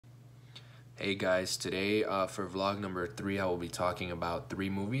Hey guys, today for vlog number 3 I will be talking about 3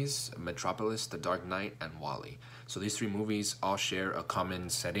 movies: Metropolis, The Dark Knight, and Wall-E. So these 3 movies all share a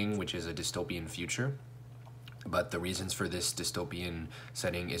common setting, which is a dystopian future. But the reasons for this dystopian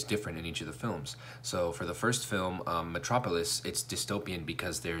setting is different in each of the films. So for the first film, Metropolis, it's dystopian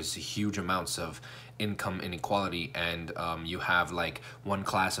because there's huge amounts of income inequality, and you have like one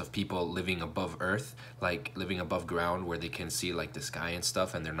class of people living above earth, like living above ground where they can see like the sky and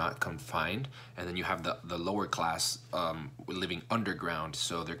stuff, and they're not confined. And then you have the lower class living underground,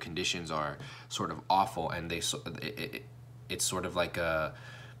 so their conditions are sort of awful, and it's sort of like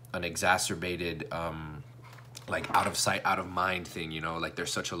an exacerbated like out of sight, out of mind thing, you know, like they're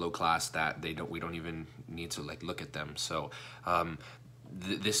such a low class that we don't even need to like look at them. So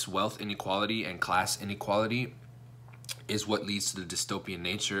this wealth inequality and class inequality is what leads to the dystopian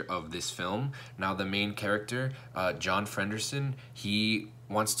nature of this film. Now the main character, John Frenderson, he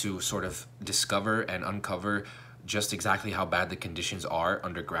wants to sort of discover and uncover just exactly how bad the conditions are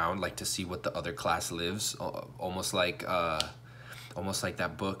underground, like to see what the other class lives, almost like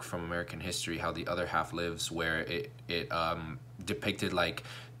that book from American History, How the Other Half Lives, where it depicted like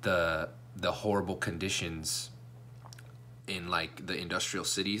the horrible conditions in like the industrial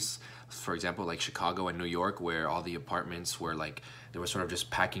cities, for example, like Chicago and New York, where all the apartments were like, they were sort of just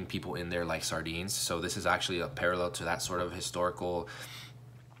packing people in there like sardines. So this is actually a parallel to that sort of historical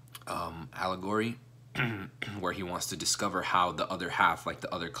allegory. Where he wants to discover how the other half, like the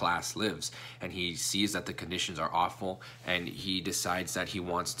other class, lives, and he sees that the conditions are awful, and he decides that he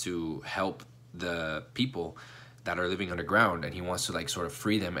wants to help the people that are living underground, and he wants to like sort of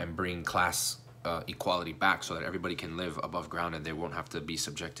free them and bring class equality back so that everybody can live above ground and they won't have to be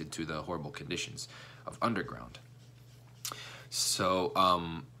subjected to the horrible conditions of underground. So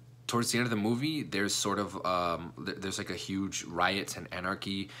towards the end of the movie, there's sort of there's like a huge riot and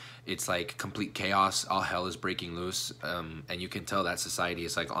anarchy. It's like complete chaos. All hell is breaking loose, and you can tell that society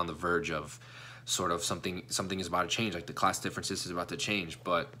is like on the verge of sort of something is about to change. Like the class differences is about to change,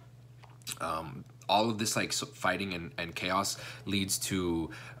 but all of this like fighting and chaos leads to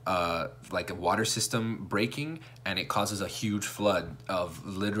like a water system breaking, and it causes a huge flood of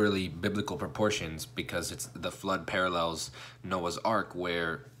literally biblical proportions, because the flood parallels Noah's Ark,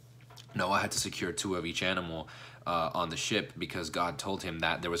 where Noah had to secure 2 of each animal on the ship because God told him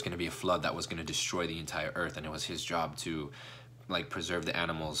that there was going to be a flood that was going to destroy the entire earth, and it was his job to like preserve the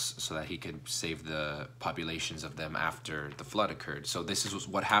animals so that he could save the populations of them after the flood occurred. So this is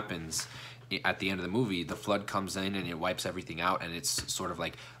what happens at the end of the movie. The flood comes in and it wipes everything out, and it's sort of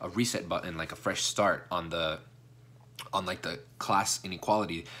like a reset button, like a fresh start on like the class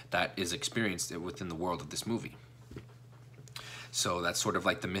inequality that is experienced within the world of this movie. So that's sort of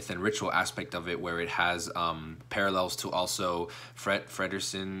like the myth and ritual aspect of it, where it has parallels to also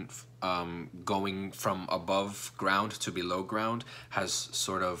Frederson going from above ground to below ground, has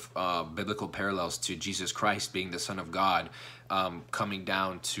sort of biblical parallels to Jesus Christ being the Son of God, coming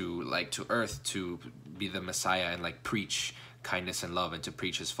down to earth to be the Messiah and like preach kindness and love, and to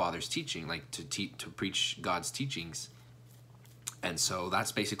preach his Father's teaching, like to preach God's teachings. And so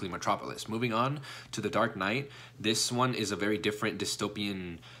that's basically Metropolis. Moving on to The Dark Knight, this one is a very different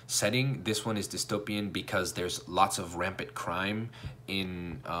dystopian setting. This one is dystopian because there's lots of rampant crime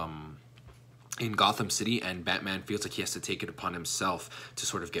in Gotham City, and Batman feels like he has to take it upon himself to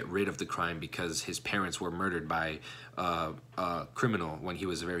sort of get rid of the crime because his parents were murdered by a criminal when he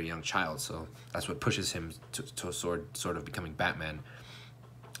was a very young child. So that's what pushes him to sort of becoming Batman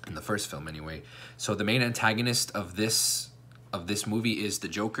in the first film anyway. So the main antagonist of this movie is the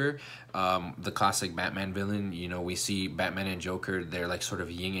Joker, the classic Batman villain. You know, we see Batman and Joker, they're like sort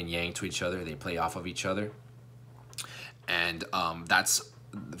of yin and yang to each other. They play off of each other. And that's,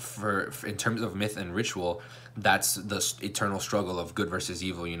 in terms of myth and ritual, that's the eternal struggle of good versus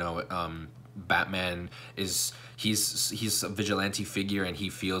evil, you know. Batman he's a vigilante figure, and he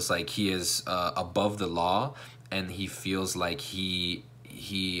feels like he is above the law, and he feels like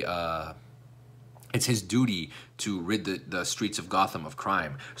it's his duty to rid the streets of Gotham of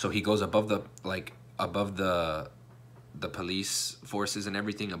crime. So he goes above the police forces and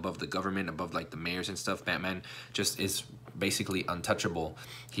everything, above the government, above like the mayors and stuff. Batman just is basically untouchable.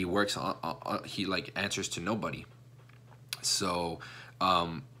 He works he like answers to nobody. So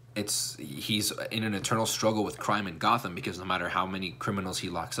he's in an eternal struggle with crime in Gotham, because no matter how many criminals he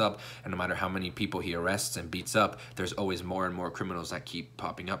locks up, and no matter how many people he arrests and beats up, there's always more and more criminals that keep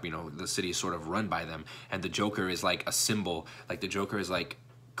popping up. You know, the city is sort of run by them, and the Joker is like a symbol. Like the Joker is like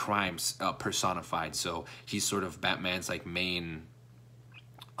crimes personified. So he's sort of Batman's like main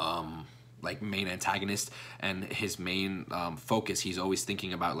like main antagonist, and his main focus, he's always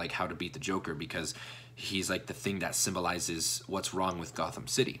thinking about like how to beat the Joker, because he's like the thing that symbolizes what's wrong with Gotham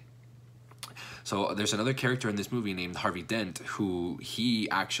City. So there's another character in this movie named Harvey Dent, who he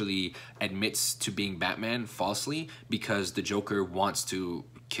actually admits to being Batman falsely, because the Joker wants to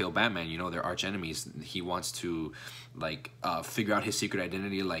kill Batman. You know, they're arch enemies. He wants to like figure out his secret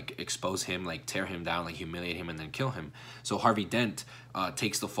identity, like expose him, like tear him down, like humiliate him, and then kill him. So Harvey Dent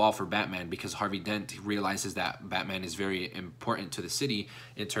takes the fall for Batman, because Harvey Dent realizes that Batman is very important to the city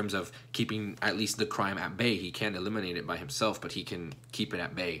in terms of keeping at least the crime at bay. He can't eliminate it by himself, but he can keep it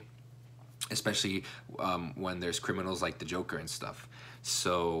at bay, especially when there's criminals like the Joker and stuff.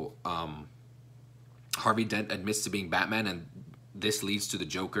 So Harvey Dent admits to being Batman, and this leads to the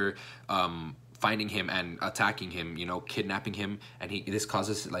Joker finding him and attacking him, you know, kidnapping him, and this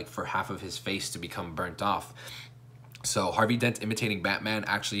causes like for half of his face to become burnt off. So Harvey Dent imitating Batman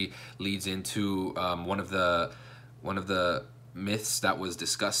actually leads into one of the myths that was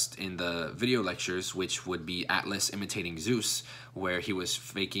discussed in the video lectures, which would be Atlas imitating Zeus, where he was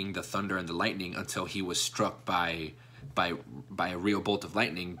faking the thunder and the lightning until he was struck by a real bolt of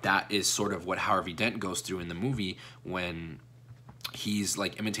lightning. That is sort of what Harvey Dent goes through in the movie, when he's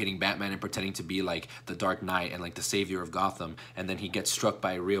like imitating Batman and pretending to be like the Dark Knight and like the savior of Gotham, and then he gets struck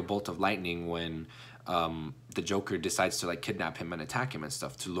by a real bolt of lightning when the Joker decides to like kidnap him and attack him and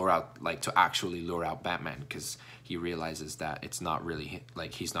stuff, to actually lure out Batman, because he realizes that it's not really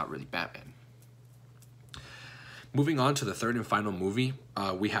like he's not really Batman. Moving on to the third and final movie,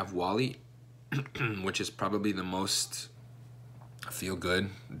 we have WALL-E, which is probably the most feel-good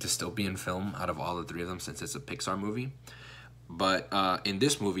dystopian film out of all the three of them, since it's a Pixar movie. But in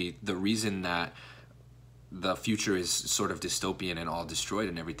this movie, the reason that the future is sort of dystopian and all destroyed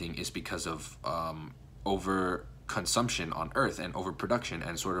and everything is because of overconsumption on Earth and overproduction,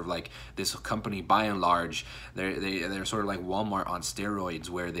 and sort of like this company, by and large, they're sort of like Walmart on steroids,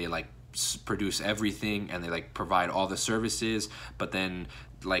 where they like produce everything and they like provide all the services, but then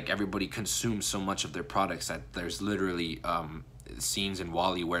like everybody consumes so much of their products that there's literally scenes in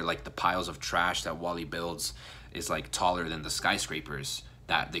WALL-E where like the piles of trash that WALL-E builds is like taller than the skyscrapers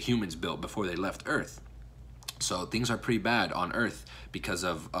that the humans built before they left Earth. So things are pretty bad on Earth because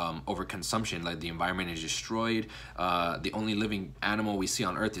of overconsumption. Like the environment is destroyed. The only living animal we see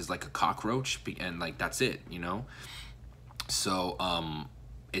on Earth is like a cockroach, and like that's it, you know. So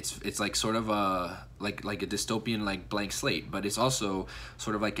it's like sort of a like a dystopian like blank slate, but it's also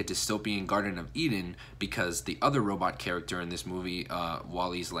sort of like a dystopian Garden of Eden, because the other robot character in this movie,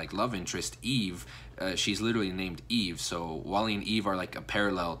 WALL-E's like love interest, Eve, she's literally named Eve. So WALL-E and Eve are like a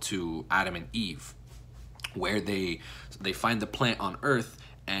parallel to Adam and Eve, where they find the plant on Earth,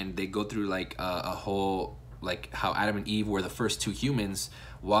 and they go through like a whole, like how Adam and Eve were the first two humans,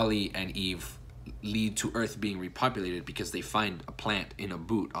 WALL-E and Eve lead to Earth being repopulated because they find a plant in a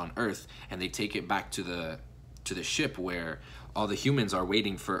boot on Earth, and they take it back to the ship where all the humans are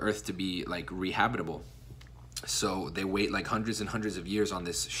waiting for Earth to be like rehabitable. So they wait like hundreds and hundreds of years on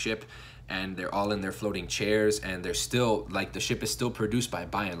this ship, and they're all in their floating chairs, and they're still like, the ship is still produced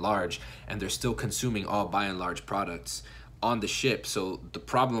by and large, and they're still consuming all by and large products on the ship. So the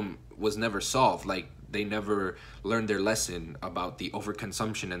problem was never solved. Like they never learned their lesson about the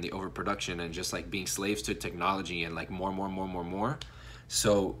overconsumption and the overproduction and just like being slaves to technology and like more.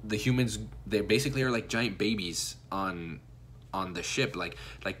 So the humans, they basically are like giant babies on the ship. Like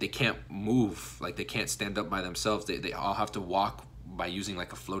they can't move, like they can't stand up by themselves. They all have to walk by using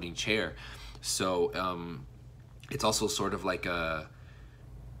like a floating chair. So it's also sort of like a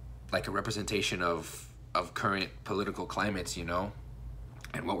representation of current political climates, you know,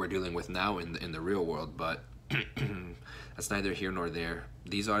 and what we're dealing with now in the real world. But that's neither here nor there.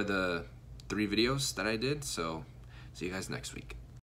 These are the 3 videos that I did, so see you guys next week.